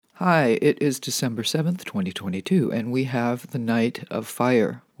Hi, it is December 7th, 2022, and we have the Knight of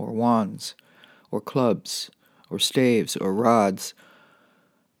Fire, or wands, or clubs, or staves, or rods.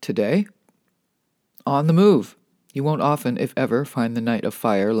 Today, on the move. You won't often, if ever, find the Knight of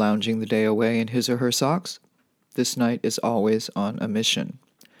Fire lounging the day away in his or her socks. This knight is always on a mission.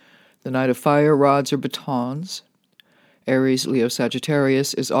 The Knight of Fire, rods or batons. Aries, Leo,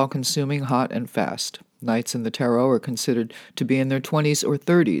 Sagittarius is all-consuming, hot, and fast. Knights in the tarot are considered to be in their 20s or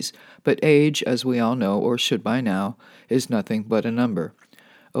 30s, but age, as we all know, or should by now, is nothing but a number.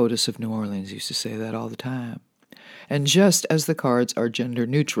 Otis of New Orleans used to say that all the time. And just as the cards are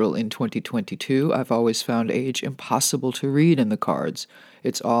gender-neutral in 2022, I've always found age impossible to read in the cards.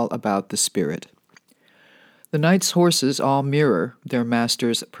 It's all about the spirit. The knight's horses all mirror their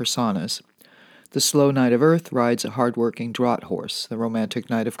master's personas. The slow Knight of Earth rides a hard-working draught horse, the romantic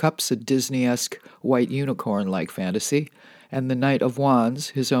Knight of Cups a Disney-esque white unicorn-like fantasy, and the Knight of Wands,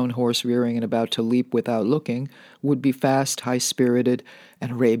 his own horse rearing and about to leap without looking, would be fast, high-spirited,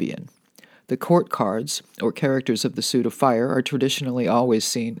 and Arabian. The court cards, or characters of the suit of fire, are traditionally always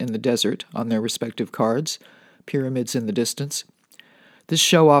seen in the desert on their respective cards, pyramids in the distance. This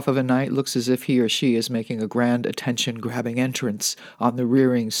show-off of a knight looks as if he or she is making a grand attention-grabbing entrance on the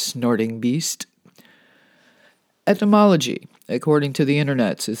rearing, snorting beast. Etymology, according to the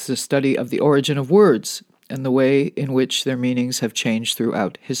internet, is the study of the origin of words and the way in which their meanings have changed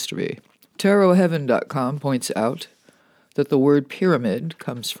throughout history. TarotHeaven.com points out that the word pyramid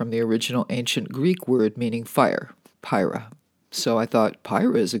comes from the original ancient Greek word meaning fire, pyra. So I thought,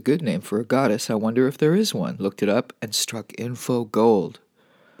 Pyra is a good name for a goddess. I wonder if there is one. Looked it up and struck info gold.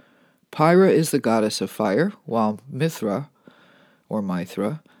 Pyra is the goddess of fire, while Mithra, or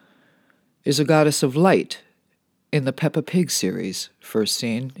Mithra, is a goddess of light in the Peppa Pig series, first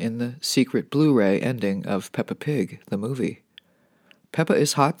seen in the secret Blu-ray ending of Peppa Pig, the movie. Peppa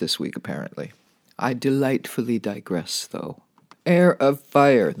is hot this week, apparently. I delightfully digress, though. Air of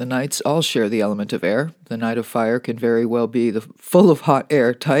Fire. The knights all share the element of air. The Knight of Fire can very well be the full of hot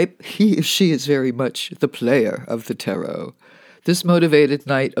air type. He or she is very much the player of the tarot. This motivated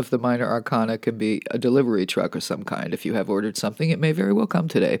knight of the minor arcana can be a delivery truck of some kind. If you have ordered something, it may very well come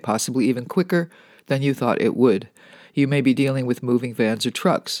today, possibly even quicker than you thought it would. You may be dealing with moving vans or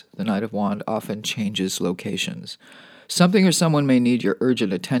trucks. The Knight of Wands often changes locations. Something or someone may need your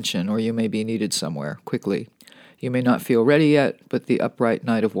urgent attention, or you may be needed somewhere, quickly. You may not feel ready yet, but the upright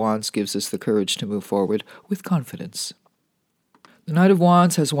Knight of Wands gives us the courage to move forward with confidence. The Knight of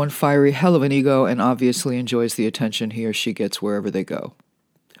Wands has one fiery hell of an ego and obviously enjoys the attention he or she gets wherever they go.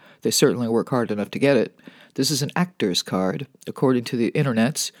 They certainly work hard enough to get it. This is an actor's card. According to the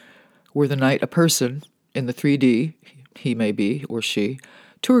internets, were the knight a person in the 3D, he may be, or she,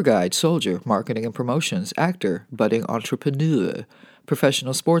 tour guide, soldier, marketing and promotions, actor, budding entrepreneur,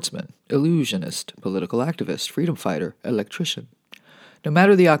 professional sportsman, illusionist, political activist, freedom fighter, electrician. No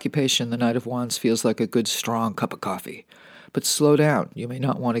matter the occupation, the Knight of Wands feels like a good, strong cup of coffee. But slow down. You may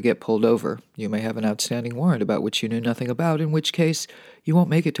not want to get pulled over. You may have an outstanding warrant about which you knew nothing about, in which case you won't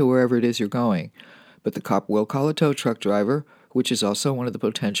make it to wherever it is you're going. But the cop will call a tow truck driver, which is also one of the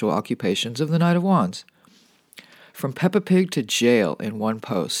potential occupations of the Knight of Wands. From Peppa Pig to jail in one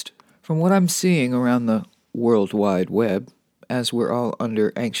post. From what I'm seeing around the World Wide Web, as we're all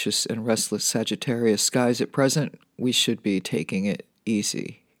under anxious and restless Sagittarius skies at present, we should be taking it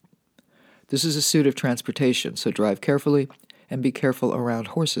easy. This is a suit of transportation, so drive carefully and be careful around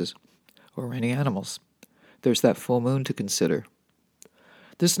horses or any animals. There's that full moon to consider.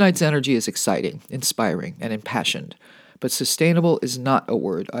 This night's energy is exciting, inspiring, and impassioned, but sustainable is not a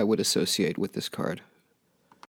word I would associate with this card.